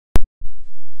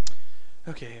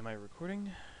Okay, am I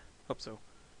recording? Hope so.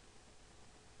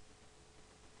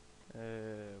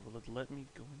 Will it let me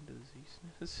go into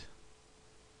Zeesness?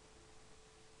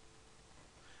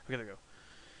 Okay, there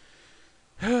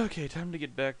we go. Okay, time to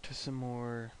get back to some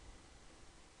more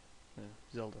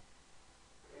Zelda.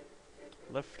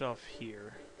 Left off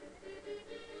here.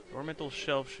 Ornamental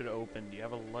shelf should open. Do you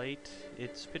have a light?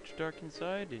 It's pitch dark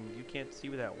inside, and you can't see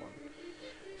without one.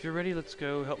 If you're ready, let's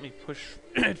go. Help me push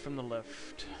it from the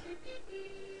left.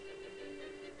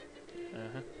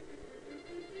 Uh-huh.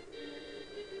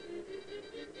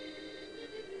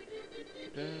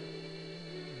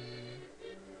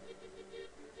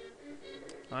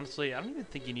 Honestly, I don't even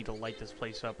think you need to light this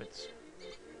place up. It's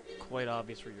quite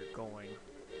obvious where you're going.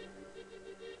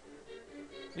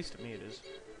 At least to me it is.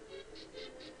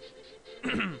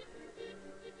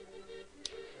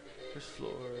 First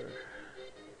floor.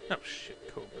 Oh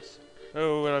shit, Cobras.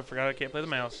 Oh, and I forgot I can't play the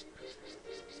mouse.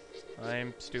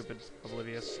 I'm stupid,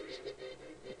 oblivious.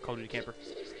 Call of Duty camper.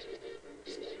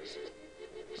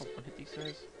 Oh, one hit these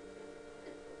guys.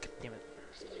 God damn it.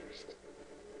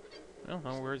 Well,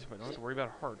 no worries. I don't have to worry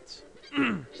about hearts.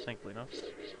 Thankfully enough.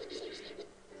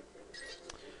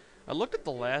 I looked at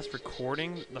the last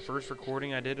recording, the first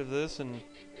recording I did of this, and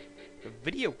the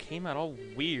video came out all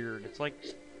weird. It's like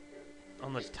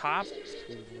on the top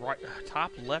right,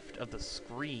 top left of the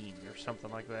screen or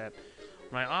something like that.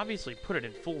 When I obviously put it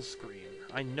in full screen.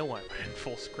 I know I put it in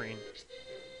full screen.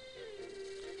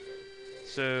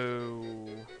 So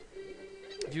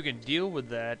if you can deal with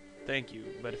that, thank you.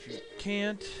 But if you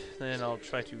can't, then I'll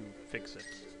try to fix it.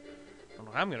 I don't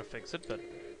know how I'm gonna fix it, but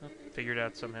I'll figure it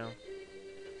out somehow.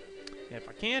 And if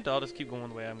I can't, I'll just keep going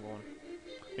the way I'm going.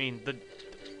 I mean, the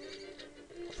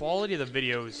quality of the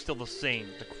video is still the same.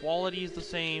 The quality is the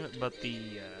same, but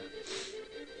the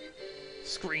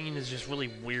screen is just really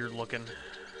weird looking.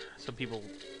 Some people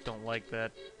don't like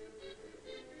that.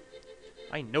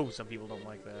 I know some people don't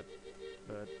like that,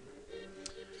 but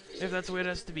if that's the way it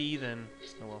has to be, then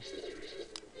oh well.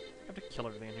 I have to kill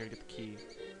everything in here to get the key.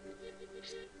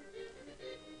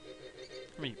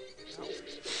 I mean,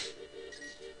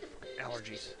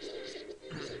 allergies.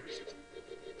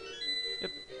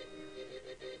 Yep.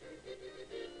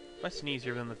 If I sneeze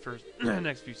here within the first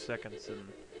next few seconds,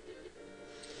 then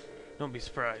don't be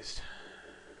surprised.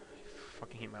 I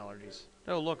fucking hate my allergies.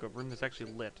 Oh look, a room that's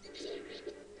actually lit.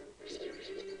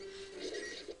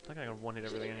 I think I can one-hit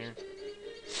everything in here.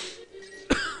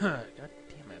 God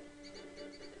damn it.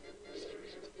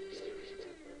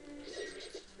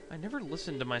 I never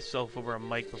listened to myself over a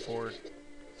mic before. I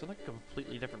sound like a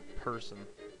completely different person.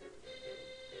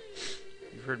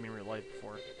 You've heard me in real life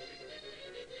before.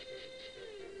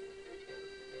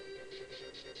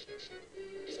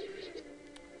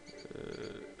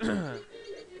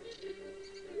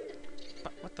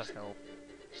 What the hell?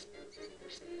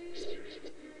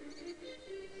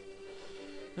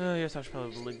 Yes, I should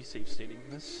probably be safe stating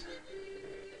this.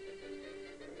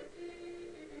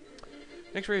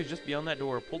 X-ray is just beyond that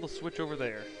door. Pull the switch over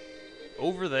there.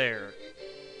 Over there.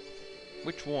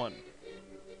 Which one?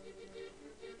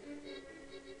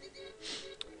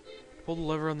 Pull the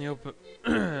lever on the open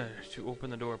to open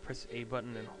the door. Press A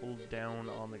button and hold down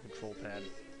on the control pad.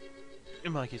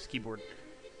 In my case, keyboard.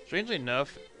 Strangely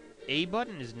enough, A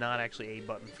button is not actually A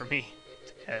button for me.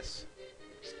 It's S.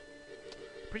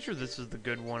 Pretty sure this is the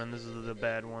good one and this is the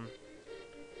bad one.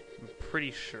 I'm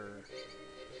pretty sure.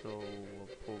 So we'll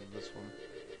pull this one.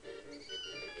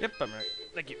 Yep, I'm right.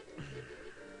 Thank you.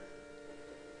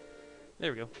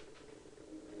 There we go.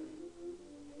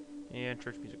 And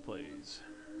church music plays.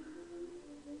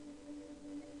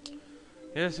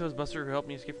 Yes, it was Buster who helped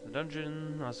me escape from the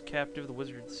dungeon. I was captive. The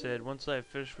wizard said, "Once I have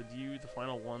finished with you, the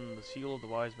final one, the seal of the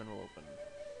wise men will open."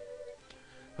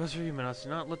 Buster, you must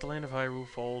not let the land of Hyrule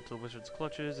fall to the wizard's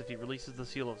clutches. If he releases the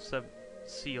seal of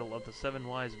the seven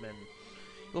wise men,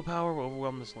 your power will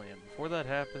overwhelm this land. Before that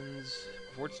happens,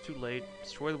 before it's too late,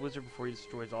 destroy the wizard before he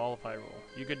destroys all of Hyrule.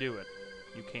 You can do it.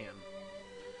 You can.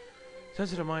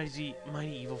 Sense a mighty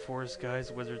evil force guides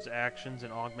the wizard's actions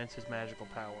and augments his magical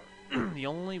power. The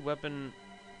only weapon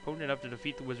potent enough to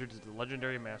defeat the wizard is the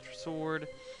legendary Master Sword.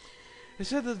 It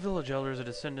said that the village elder is a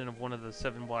descendant of one of the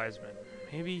seven wise men.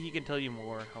 Maybe he can tell you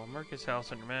more. I'll mark his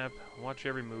house on your map. Watch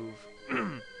every move.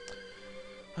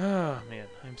 Ah, man.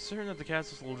 I'm certain that the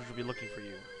castle soldiers will be looking for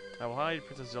you. I will hide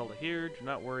Princess Zelda here. Do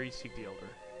not worry. Seek the elder.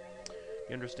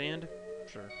 You understand?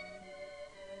 Sure.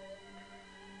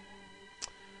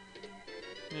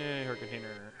 Yay, her container.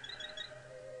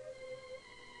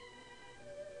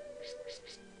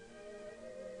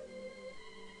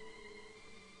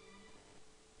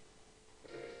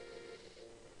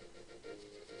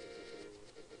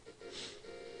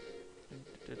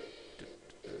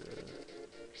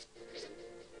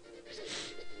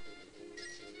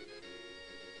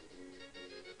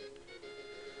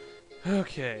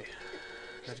 Okay.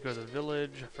 Got to go to the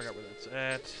village. I forgot where that's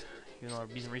at. Even though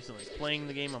I've been recently playing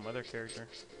the game on my other character.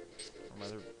 Or my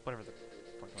other... whatever the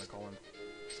fuck I call him.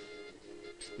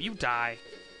 Will you die?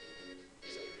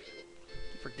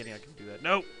 Keep forgetting I can do that.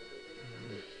 Nope!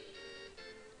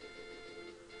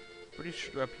 Pretty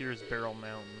sure up here is Barrel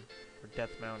Mountain. Or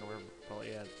Death Mountain, or whatever. Well,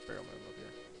 yeah, it's Barrel Mountain up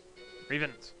here.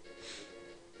 Ravens!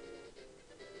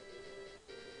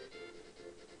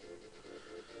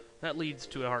 That leads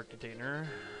to a heart container.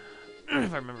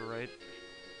 If I remember right.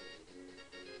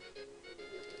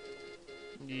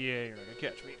 Yeah, you're not gonna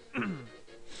catch me.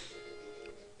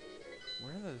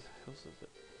 Where the hell is it?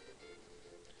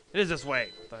 It is this way!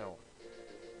 What the hell?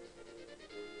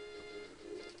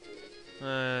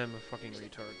 I'm a fucking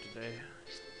retard today.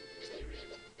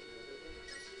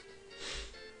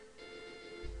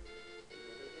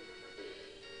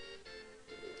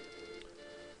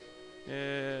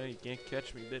 Yeah, you can't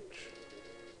catch me, bitch.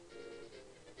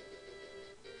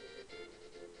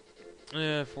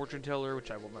 Fortune teller,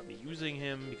 which I will not be using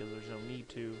him because there's no need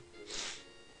to.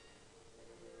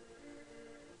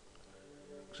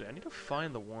 Actually, I need to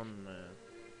find the one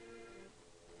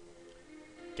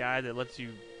guy that lets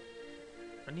you.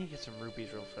 I need to get some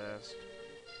rupees real fast.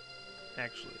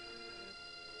 Actually,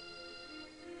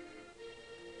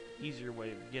 easier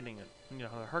way of getting it. You know,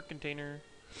 a heart container.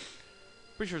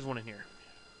 Pretty sure there's one in here,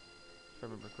 if I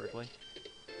remember correctly.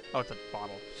 Oh, it's a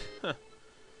bottle.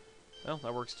 Well,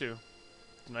 that works too.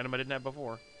 It's an item I didn't have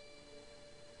before.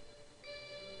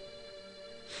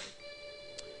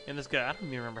 And this guy, I don't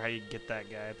even remember how you get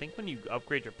that guy. I think when you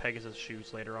upgrade your Pegasus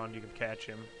shoes later on, you can catch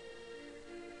him.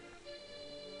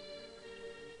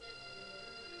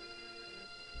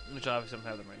 Which obviously I don't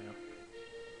have them right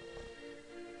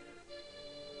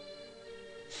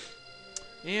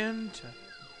now. And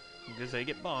this is how you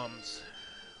get bombs.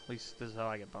 At least this is how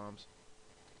I get bombs.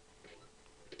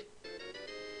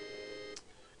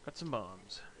 Got some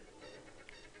bombs.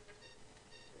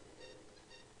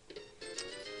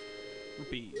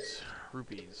 Rupees.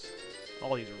 Rupees.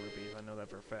 All these are rupees, I know that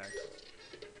for a fact.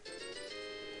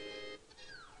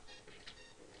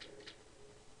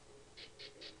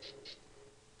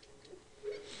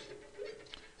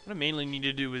 What I mainly need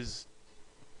to do is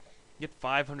get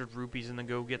 500 rupees and then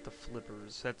go get the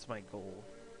flippers. That's my goal.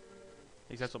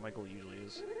 At least that's what my goal usually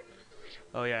is.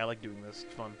 Oh yeah, I like doing this.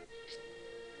 It's fun.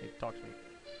 Hey, talk to me.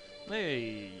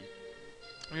 Hey!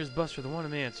 Here's Buster, the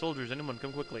wanted man. Soldiers, anyone,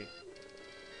 come quickly.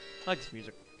 I like this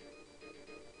music.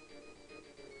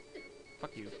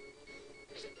 Fuck you.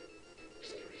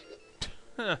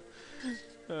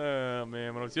 Oh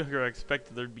man, when I was younger I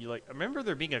expected there'd be like... I remember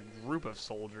there being a group of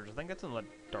soldiers. I think that's in the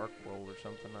Dark World or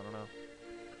something, I don't know.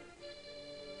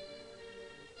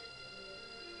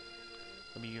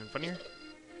 That'd be even funnier.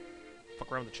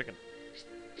 Fuck around with the chicken.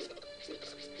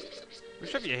 I'm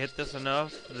sure if you hit this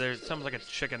enough, there's something like a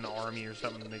chicken army or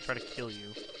something, and they try to kill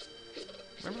you.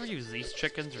 Remember to use these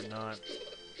chickens or not?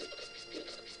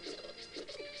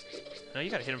 No, you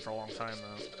gotta hit them for a long time,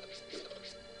 though.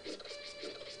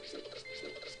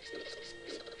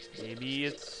 Maybe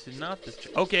it's not this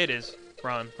chicken. Okay, it is.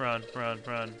 Run, run, run,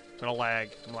 run. I'm gonna lag.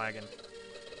 I'm lagging.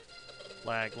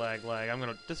 Lag, lag,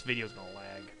 lag. This video's gonna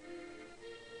lag.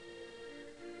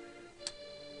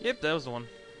 Yep, that was the one.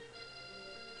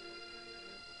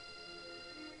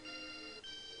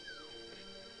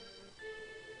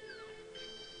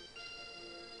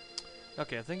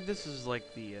 Okay, I think this is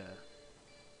like the,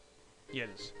 yeah, it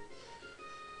is.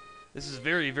 This is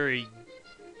very, very...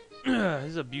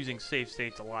 this is abusing save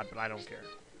states a lot, but I don't care.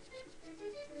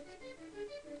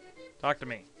 Talk to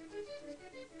me.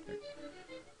 Here.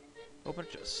 Open a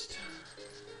chest.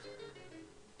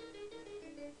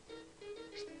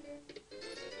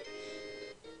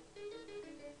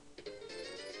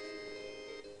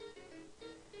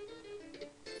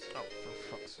 Oh,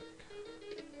 for fuck's sake.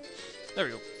 There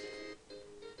we go.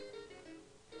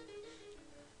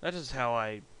 That is how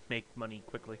I make money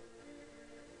quickly.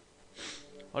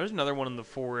 Oh, there's another one in the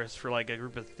forest for like a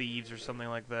group of thieves or something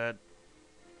like that.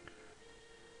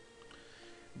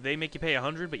 They make you pay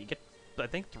 100, but you get, I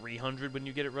think, 300 when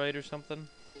you get it right or something.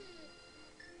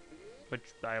 Which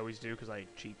I always do because I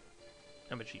cheat.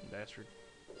 I'm a cheating bastard.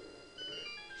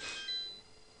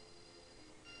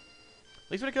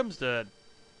 At least when it comes to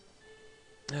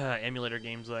emulator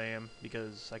games, I am,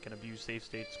 because I can abuse save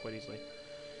states quite easily.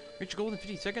 Reach your goal in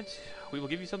 15 seconds. We will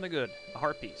give you something good. A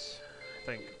heart piece, I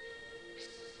think.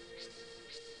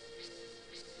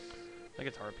 I think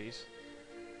it's a heart piece.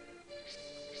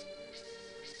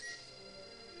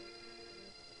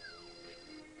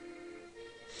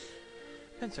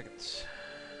 $10 seconds.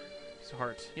 It's a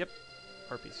heart. Yep.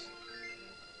 Heart piece.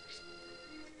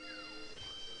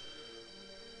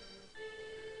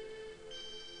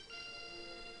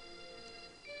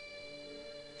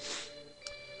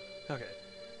 Okay.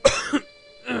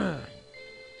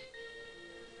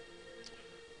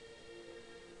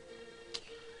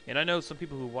 And I know some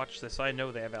people who watch this, I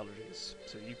know they have allergies,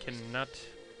 so you cannot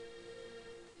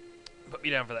put me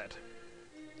down for that.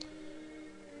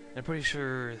 I'm pretty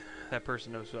sure that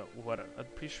person knows what I'm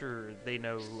pretty sure they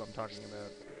know who I'm talking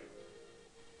about.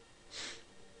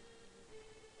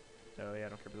 Oh yeah, I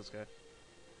don't care about this guy.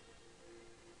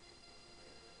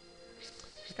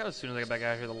 I think as soon as I get back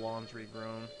out here, the lawn's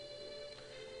regrown.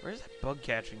 Where's that bug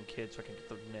catching kid so I can get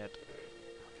the net?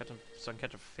 So I can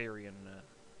catch a fairy and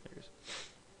there he is.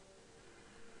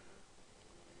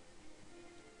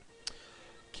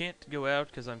 Can't go out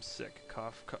because I'm sick.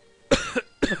 Cough, cough.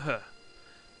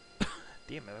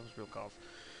 Damn it, that was a real cough.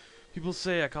 People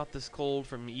say I caught this cold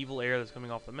from evil air that's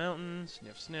coming off the mountain.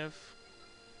 Sniff, sniff.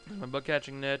 There's my bug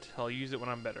catching net. I'll use it when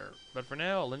I'm better. But for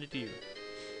now, I'll lend it to you.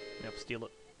 Yep, steal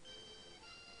it.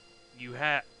 You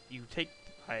take.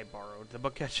 I borrowed the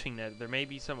bug catching net. There may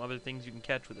be some other things you can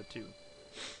catch with it too.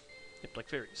 Yep, like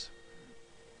fairies,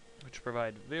 which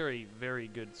provide very, very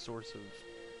good source of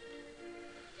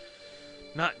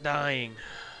not dying.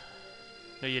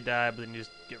 No, you die, but then you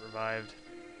just get revived.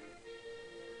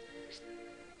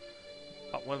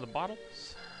 Bought one of the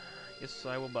bottles? Yes,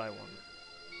 I will buy one.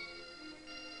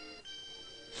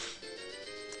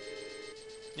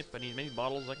 Yep, I need as many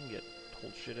bottles I can get to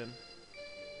hold shit in.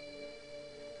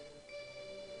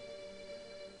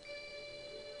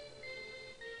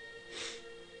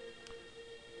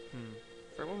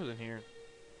 Fred, what was in here?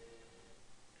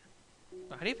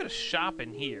 How do you fit a shop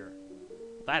in here?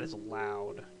 That is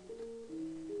loud.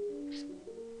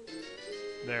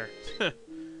 There.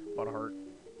 Bought a heart.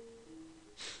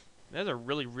 It has a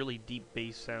really, really deep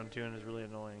bass sound too, and it's really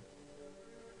annoying.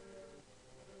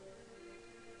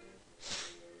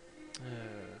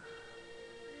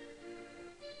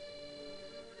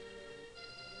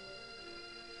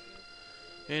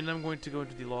 And I'm going to go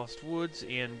into the Lost Woods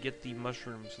and get the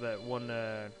mushrooms so that one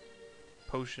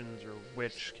potions or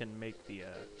witch can make the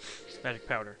magic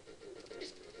powder.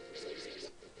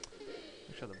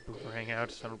 Make sure the boomerang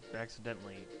out so I don't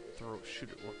accidentally shoot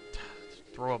it or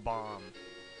throw a bomb.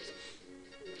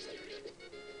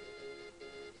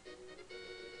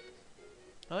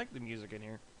 I like the music in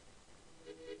here.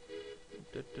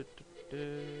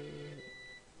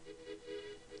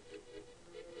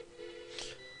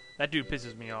 That dude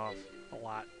pisses me off a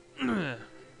lot.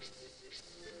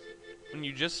 When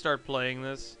you just start playing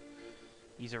this,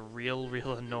 he's a real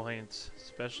annoyance,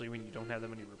 especially when you don't have that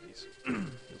many rupees.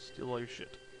 He'll steal all your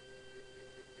shit.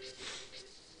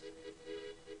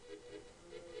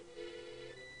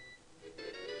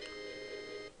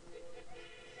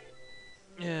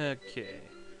 Okay.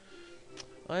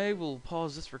 I will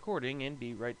pause this recording and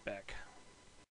be right back.